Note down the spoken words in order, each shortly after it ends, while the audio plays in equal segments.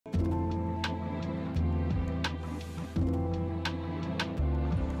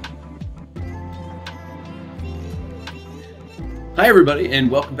Hi everybody,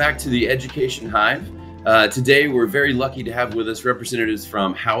 and welcome back to the Education Hive. Today we're very lucky to have with us representatives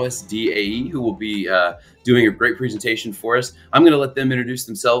from Howest DAE who will be doing a great presentation for us. I'm going to let them introduce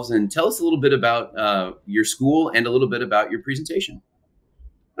themselves and tell us a little bit about your school and a little bit about your presentation.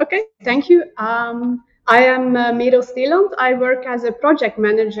 Okay, thank you. I am Merel Steeland. I work as a project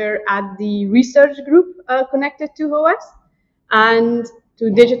manager at the research group connected to Howest and to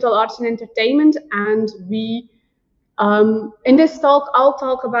digital arts and entertainment. And in this talk, I'll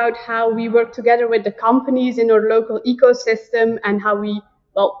talk about how we work together with the companies in our local ecosystem and how we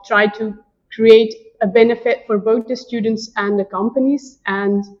try to create a benefit for both the students and the companies.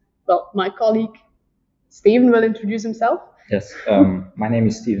 And my colleague Steven will introduce himself. Yes, my name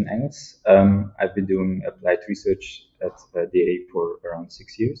is Steven Engels. I've been doing applied research at DAE for around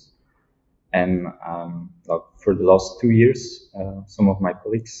 6 years. And for the last 2 years, some of my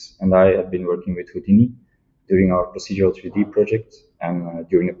colleagues and I have been working with Houdini during our procedural 3D project. And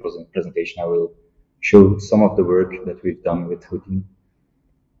during the presentation, I will show some of the work that we've done with Houdini.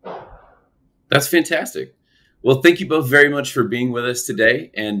 That's fantastic. Well, thank you both very much for being with us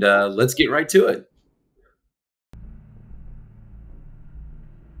today, and let's get right to it.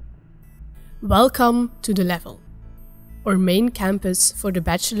 Welcome to The Level, our main campus for the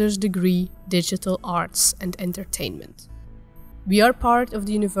bachelor's degree Digital Arts and Entertainment. We are part of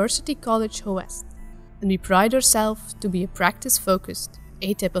the University College Howest, and we pride ourselves to be a practice-focused,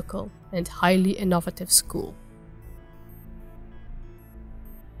 atypical, and highly innovative school.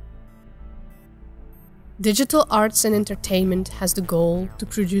 Digital Arts and Entertainment has the goal to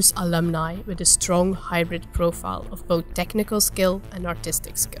produce alumni with a strong hybrid profile of both technical skill and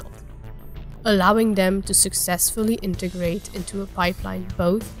artistic skill, allowing them to successfully integrate into a pipeline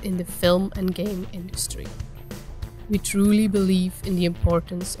both in the film and game industry. We truly believe in the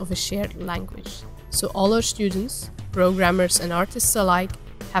importance of a shared language, so all our students, programmers and artists alike,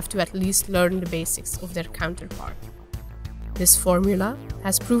 have to at least learn the basics of their counterpart. This formula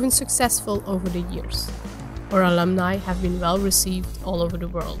has proven successful over the years. Our alumni have been well received all over the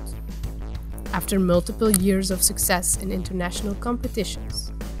world. After multiple years of success in international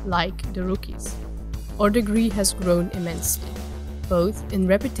competitions, like the Rookies, our degree has grown immensely, both in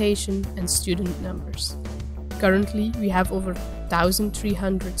reputation and student numbers. Currently, we have over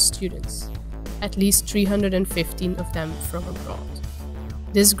 1,300 students, at least 315 of them from abroad.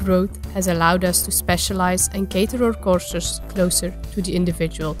 This growth has allowed us to specialize and cater our courses closer to the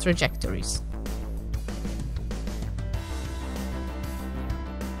individual trajectories.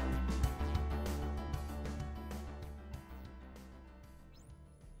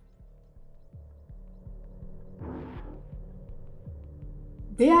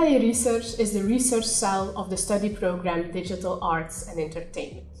 DAE-Research is the research cell of the study program Digital Arts and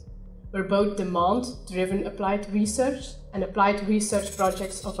Entertainment, where both demand-driven applied research and applied research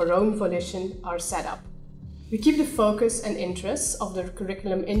projects of our own volition are set up. We keep the focus and interests of the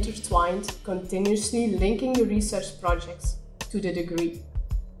curriculum intertwined, continuously linking the research projects to the degree.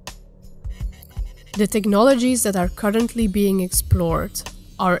 The technologies that are currently being explored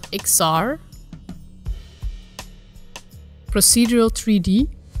are XR, procedural 3D,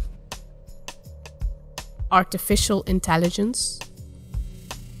 artificial intelligence,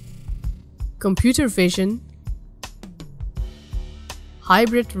 computer vision,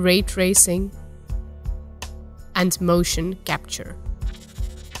 hybrid ray tracing, and motion capture.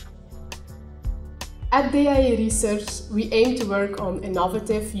 At DAE-Research, we aim to work on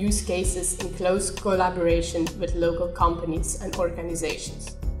innovative use cases in close collaboration with local companies and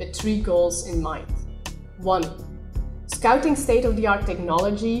organizations, with 3 goals in mind. 1. Scouting state-of-the-art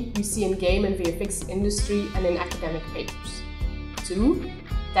technology we see in game and VFX industry and in academic papers. 2.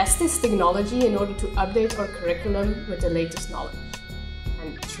 Test this technology in order to update our curriculum with the latest knowledge.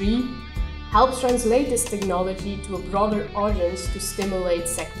 And 3. Help translate this technology to a broader audience to stimulate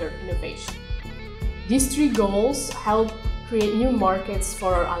sector innovation. These 3 goals help create new markets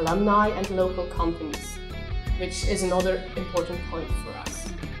for our alumni and local companies, which is another important point for us.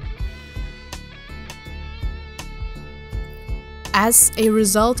 As a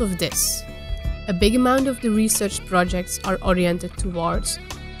result of this, a big amount of the research projects are oriented towards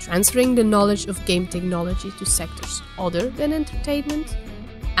transferring the knowledge of game technology to sectors other than entertainment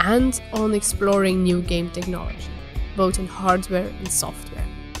and on exploring new game technology, both in hardware and software.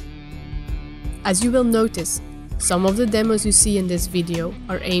 As you will notice, some of the demos you see in this video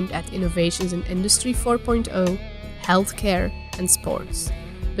are aimed at innovations in Industry 4.0, healthcare and sports,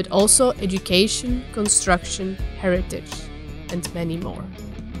 but also education, construction, heritage, and many more.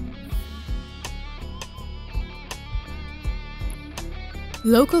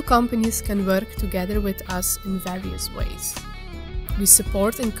 Local companies can work together with us in various ways. we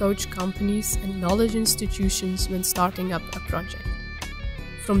support and coach companies and knowledge institutions when starting up a project.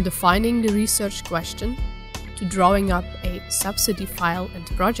 From defining the research question, to drawing up a subsidy file and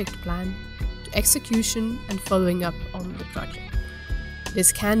project plan, to execution and following up on the project.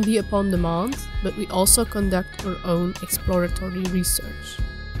 This can be upon demand, but we also conduct our own exploratory research.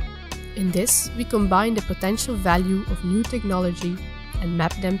 In this, we combine the potential value of new technology and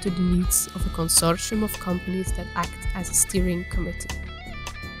map them to the needs of a consortium of companies that act as a steering committee.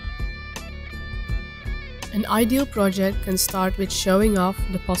 An ideal project can start with showing off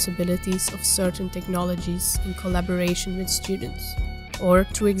the possibilities of certain technologies in collaboration with students, or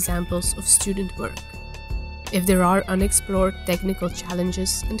through examples of student work. If there are unexplored technical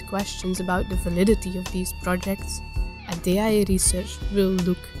challenges and questions about the validity of these projects, at DAE-Research will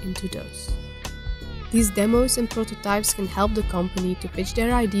look into those. These demos and prototypes can help the company to pitch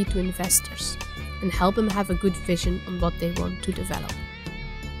their idea to investors and help them have a good vision on what they want to develop.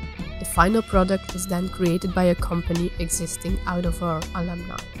 The final product is then created by a company existing out of our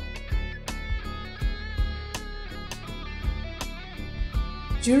alumni.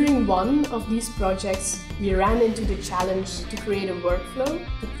 During one of these projects, we ran into the challenge to create a workflow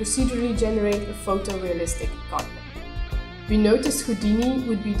to procedurally generate a photorealistic carpet. We noticed Houdini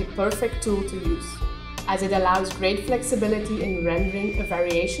would be the perfect tool to use, as it allows great flexibility in rendering a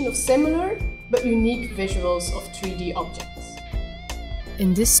variation of similar but unique visuals of 3D objects.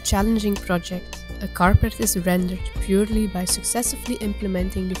 In this challenging project, a carpet is rendered purely by successively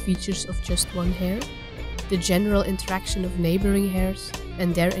implementing the features of just one hair, the general interaction of neighboring hairs,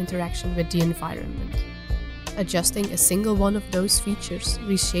 and their interaction with the environment. Adjusting a single one of those features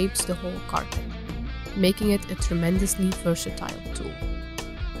reshapes the whole carpet, making it a tremendously versatile tool.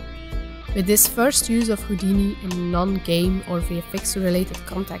 With this first use of Houdini in a non-game or VFX-related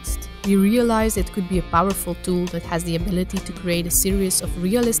context, we realized it could be a powerful tool that has the ability to create a series of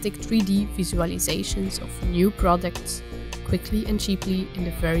realistic 3D visualizations of new products quickly and cheaply in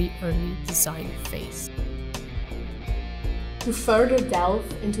the very early design phase. To further delve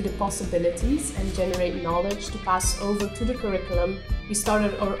into the possibilities and generate knowledge to pass over to the curriculum, we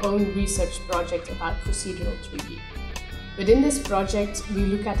started our own research project about procedural 3D. Within this project, we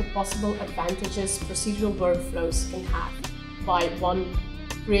look at the possible advantages procedural workflows can have by 1.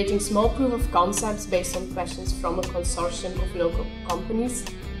 Creating small proof of concepts based on questions from a consortium of local companies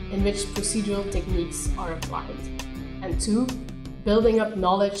in which procedural techniques are applied, and 2. Building up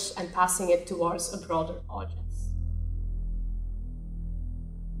knowledge and passing it towards a broader audience.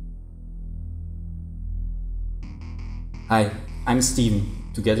 Hi, I'm Steven.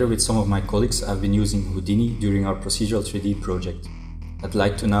 Together with some of my colleagues, I've been using Houdini during our procedural 3D project. I'd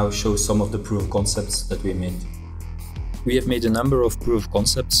like to now show some of the proof of concepts that we made. We have made a number of proof of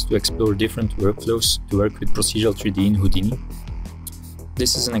concepts to explore different workflows to work with procedural 3D in Houdini.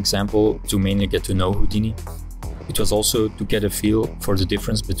 This is an example to mainly get to know Houdini. It was also to get a feel for the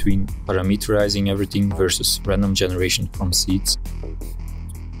difference between parameterizing everything versus random generation from seeds.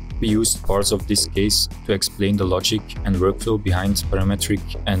 We used parts of this case to explain the logic and workflow behind parametric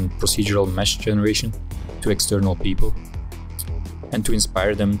and procedural mesh generation to external people, and to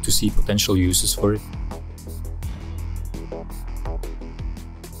inspire them to see potential uses for it.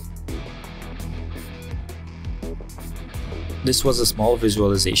 This was a small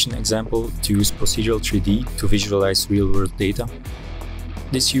visualization example to use procedural 3D to visualize real-world data.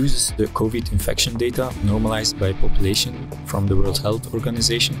 This uses the COVID infection data normalized by population from the World Health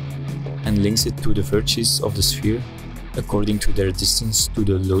Organization and links it to the vertices of the sphere according to their distance to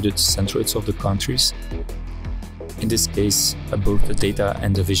the loaded centroids of the countries. In this case, both the data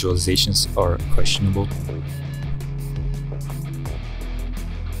and the visualizations are questionable.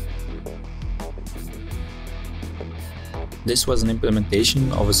 This was an implementation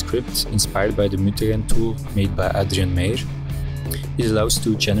of a script inspired by the Mutagen tool made by Adrian Meyer. It allows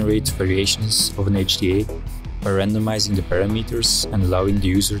to generate variations of an HDA by randomizing the parameters and allowing the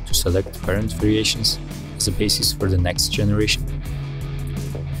user to select parent variations as a basis for the next generation.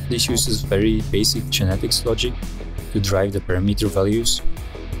 This uses very basic genetics logic to drive the parameter values.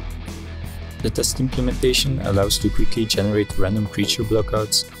 The test implementation allows to quickly generate random creature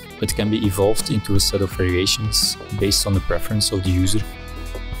blockouts that can be evolved into a set of variations based on the preference of the user.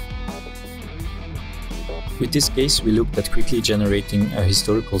 With this case, we looked at quickly generating a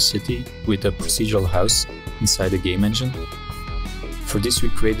historical city with a procedural house inside a game engine. For this, we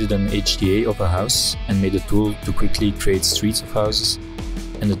created an HDA of a house and made a tool to quickly create streets of houses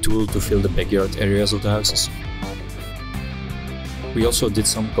and a tool to fill the backyard areas of the houses. We also did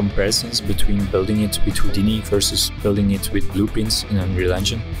some comparisons between building it with Houdini versus building it with blueprints in Unreal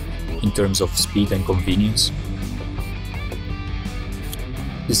Engine in terms of speed and convenience.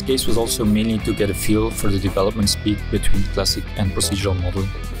 This case was also mainly to get a feel for the development speed between classic and procedural modeling.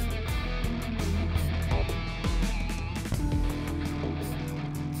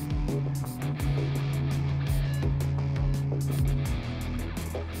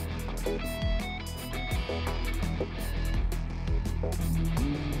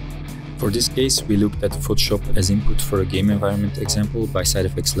 For this case, we looked at Photoshop as input for a game environment example by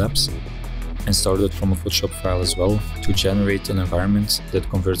SideFX Labs and started from a Photoshop file as well to generate an environment that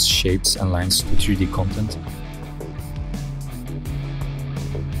converts shapes and lines to 3D content.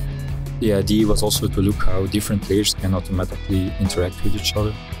 The idea was also to look how different layers can automatically interact with each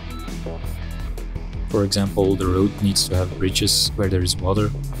other. For example, the road needs to have bridges where there is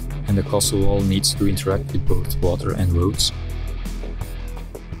water, and the castle wall needs to interact with both water and roads.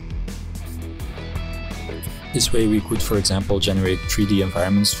 This way we could, for example, generate 3D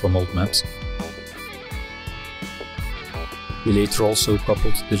environments from old maps. We later also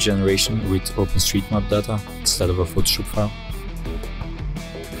coupled the generation with OpenStreetMap data instead of a Photoshop file.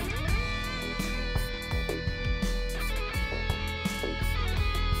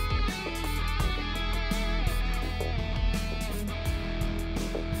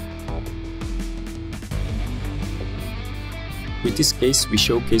 With this case, we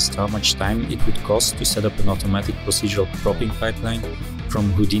showcased how much time it would cost to set up an automatic procedural propping pipeline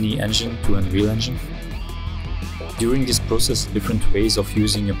from Houdini engine to Unreal Engine. During this process, different ways of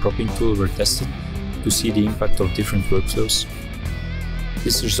using a propping tool were tested to see the impact of different workflows.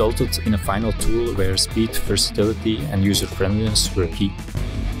 This resulted in a final tool where speed, versatility, and user-friendliness were key.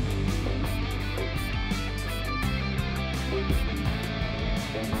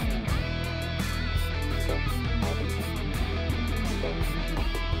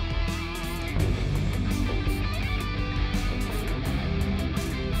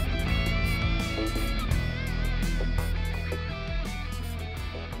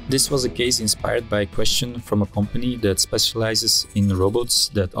 This was a case inspired by a question from a company that specializes in robots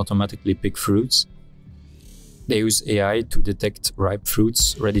that automatically pick fruits. They use AI to detect ripe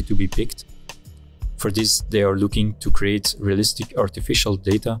fruits ready to be picked. For this, they are looking to create realistic artificial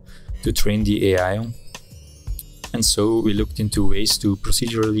data to train the AI on. And so we looked into ways to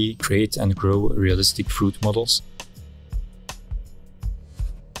procedurally create and grow realistic fruit models.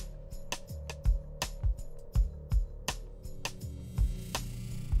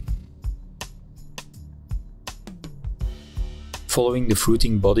 Following the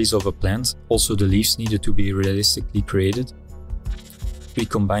fruiting bodies of a plant, also the leaves needed to be realistically created. We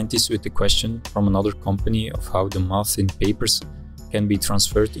combined this with the question from another company of how the math in papers can be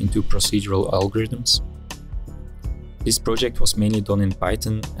transferred into procedural algorithms. This project was mainly done in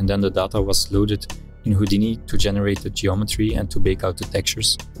Python, and then the data was loaded in Houdini to generate the geometry and to bake out the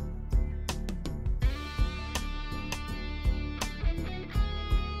textures.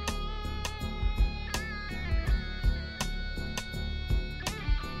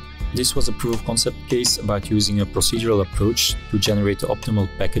 This was a proof of concept case about using a procedural approach to generate the optimal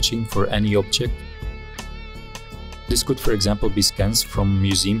packaging for any object. This could, for example, be scans from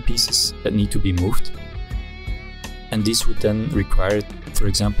museum pieces that need to be moved. And this would then require, for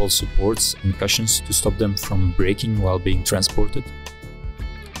example, supports and cushions to stop them from breaking while being transported.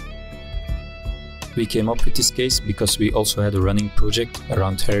 We came up with this case because we also had a running project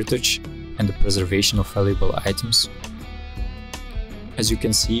around heritage and the preservation of valuable items. As you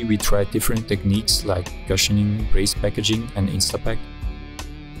can see, we tried different techniques like cushioning, brace packaging, and Instapack.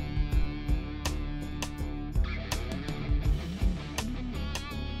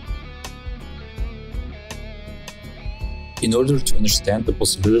 In order to understand the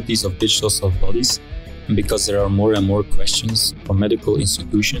possibilities of digital cell bodies, and because there are more and more questions from medical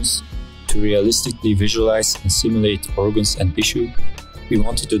institutions to realistically visualize and simulate organs and tissue, we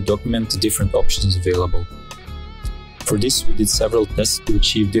wanted to document the different options available. For this, we did several tests to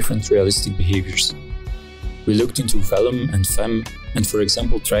achieve different realistic behaviors. We looked into vellum and fem and, for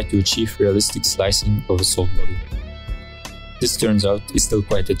example, tried to achieve realistic slicing of a soft body. This turns out is still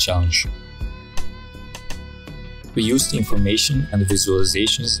quite a challenge. We used the information and the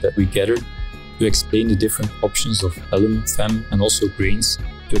visualizations that we gathered to explain the different options of vellum, fem, and also grains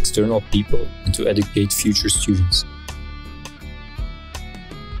to external people and to educate future students.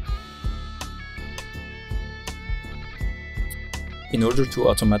 In order to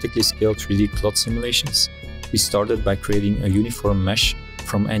automatically scale 3D clot simulations, we started by creating a uniform mesh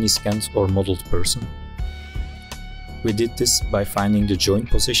from any scanned or modeled person. We did this by finding the joint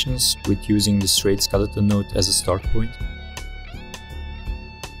positions with using the straight skeleton node as a start point.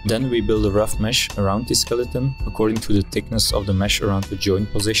 Then we build a rough mesh around the skeleton according to the thickness of the mesh around the joint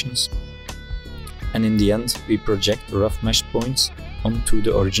positions. And in the end, we project the rough mesh points onto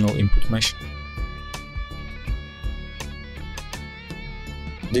the original input mesh.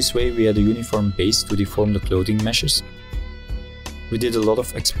 This way we had a uniform base to deform the clothing meshes. We did a lot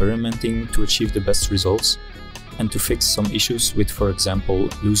of experimenting to achieve the best results and to fix some issues with, for example,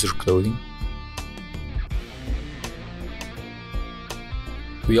 looser clothing.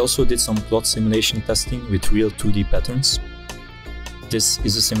 We also did some plot simulation testing with real 2D patterns. This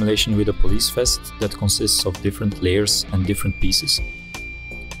is a simulation with a police vest that consists of different layers and different pieces.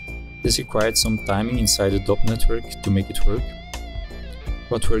 This required some timing inside the DOP network to make it work.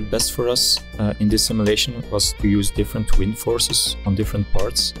 What worked best for us in this simulation was to use different wind forces on different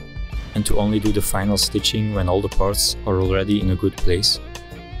parts and to only do the final stitching when all the parts are already in a good place.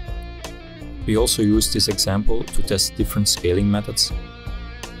 We also used this example to test different scaling methods.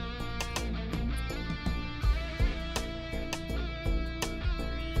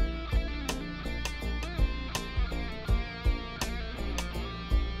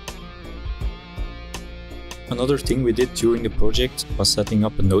 Another thing we did during the project was setting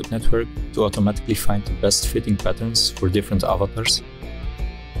up a node network to automatically find the best fitting patterns for different avatars.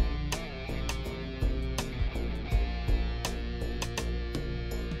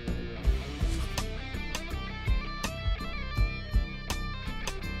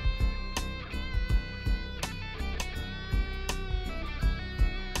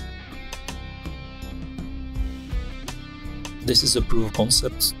 This is a proof of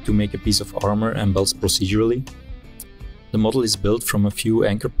concept to make a piece of armor and belts procedurally. The model is built from a few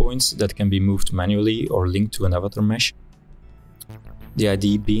anchor points that can be moved manually or linked to an avatar mesh. The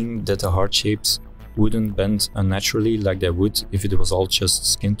idea being that the heart shapes wouldn't bend unnaturally like they would if it was all just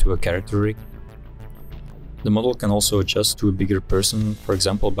skinned to a character rig. The model can also adjust to a bigger person, for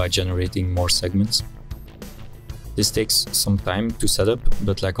example by generating more segments. This takes some time to set up,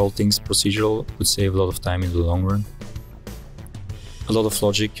 but like all things procedural, would save a lot of time in the long run. A lot of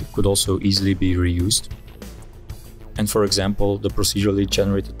logic could also easily be reused. And for example, the procedurally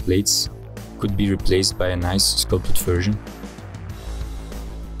generated plates could be replaced by a nice sculpted version.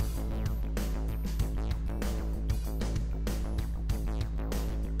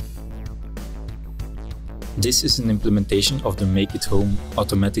 This is an implementation of the Make It Home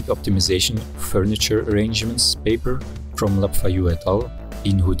Automatic Optimization Furniture Arrangements paper from Labfayou et al.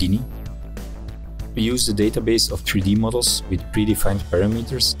 In Houdini. We use the database of 3D models with predefined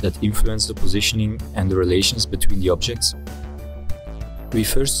parameters that influence the positioning and the relations between the objects. We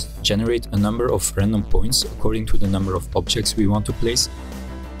first generate a number of random points according to the number of objects we want to place.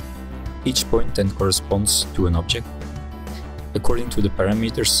 Each point then corresponds to an object. According to the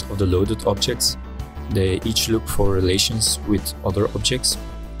parameters of the loaded objects, they each look for relations with other objects.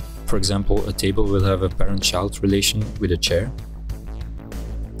 For example, a table will have a parent-child relation with a chair.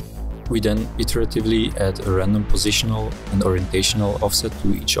 We then iteratively add a random positional and orientational offset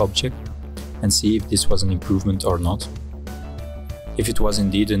to each object and see if this was an improvement or not. If it was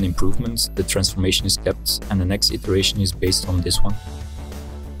indeed an improvement, the transformation is kept and the next iteration is based on this one.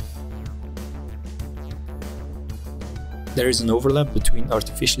 There is an overlap between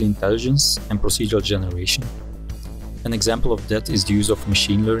artificial intelligence and procedural generation. An example of that is the use of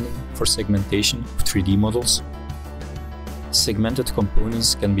machine learning for segmentation of 3D models. Segmented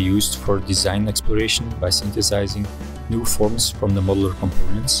components can be used for design exploration by synthesizing new forms from the modular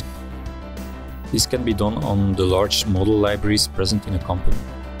components. This can be done on the large model libraries present in a company.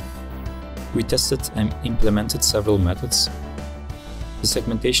 We tested and implemented several methods. The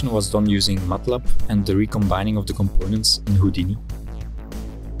segmentation was done using MATLAB and the recombining of the components in Houdini.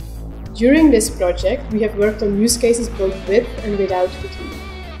 During this project, we have worked on use cases both with and without Houdini.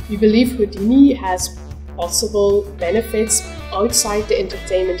 We believe Houdini has possible benefits outside the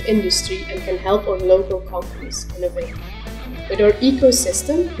entertainment industry and can help our local companies innovate. With our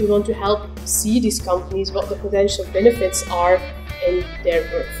ecosystem, we want to help see these companies what the potential benefits are in their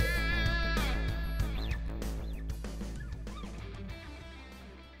workforce.